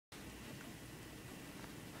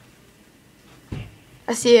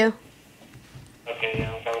I see you. Okay,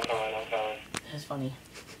 yeah, I'm coming. That's funny.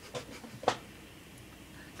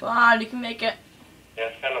 Come on, you can make it. Yeah,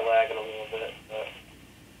 it's kind of lagging a little bit, but...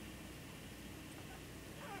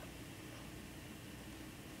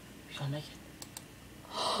 He's gonna make it.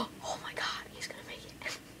 Oh my god, he's gonna make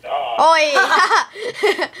it. Oh,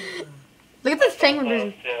 yeah. Look at this penguin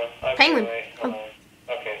vision. Okay, Penguin. wait, hold on.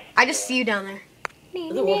 Okay. I just see you down there.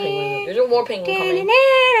 There's a war penguin. There's a war penguin coming.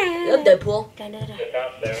 You're Deadpool. Get out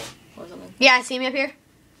there. Or something. Yeah, see me up here?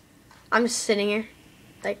 I'm just sitting here,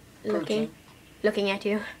 like, looking at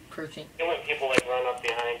you. Perching. You when people like run up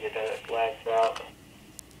behind you that it lags out.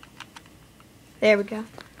 There we go.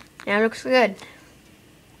 Now it looks good.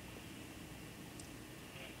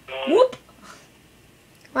 Whoop!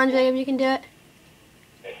 Come on, Jacob, you can do it.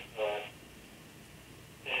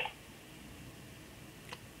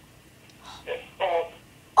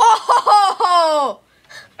 Oh!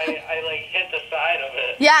 I like hit the side of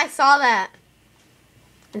it. Yeah, I saw that.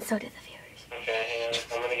 And so did the viewers. Okay, hang on,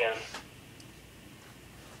 coming again.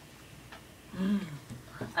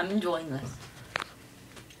 I'm enjoying this.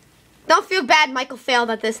 Don't feel bad, Michael failed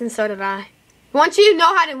at this and so did I. Once you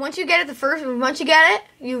get it once you get it,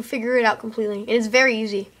 you figure it out completely. It is very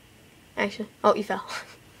easy. Actually. Oh, you fell.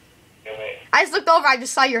 Okay, wait. I just looked over, I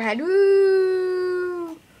just saw your head.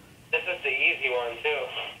 Woo! This is the easy one too.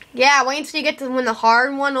 Yeah, wait until you get to when the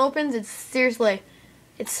hard one opens. It's seriously,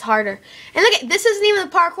 it's harder. And look, this isn't even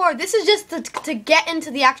the parkour. This is just to get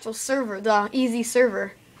into the actual server, the easy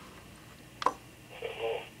server.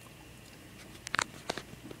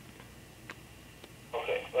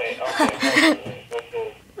 Okay, wait, okay.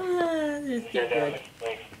 This is good.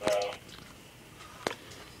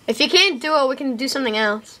 If you can't do it, we can do something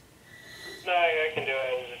else. No, I can do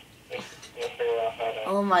it. Just figure out how to...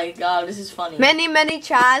 Oh my god, this is funny. Many, many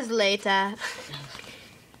tries later.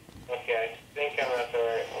 Okay, I think I'm at the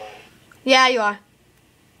right one. Yeah, you are.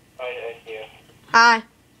 Oh, yeah, I see you. Hi.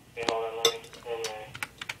 Okay, hold on, let me...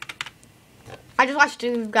 I just watched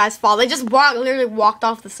two guys fall. They just literally walked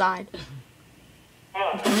off the side. Come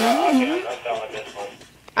on, okay, I'm done with this one.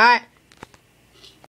 Alright.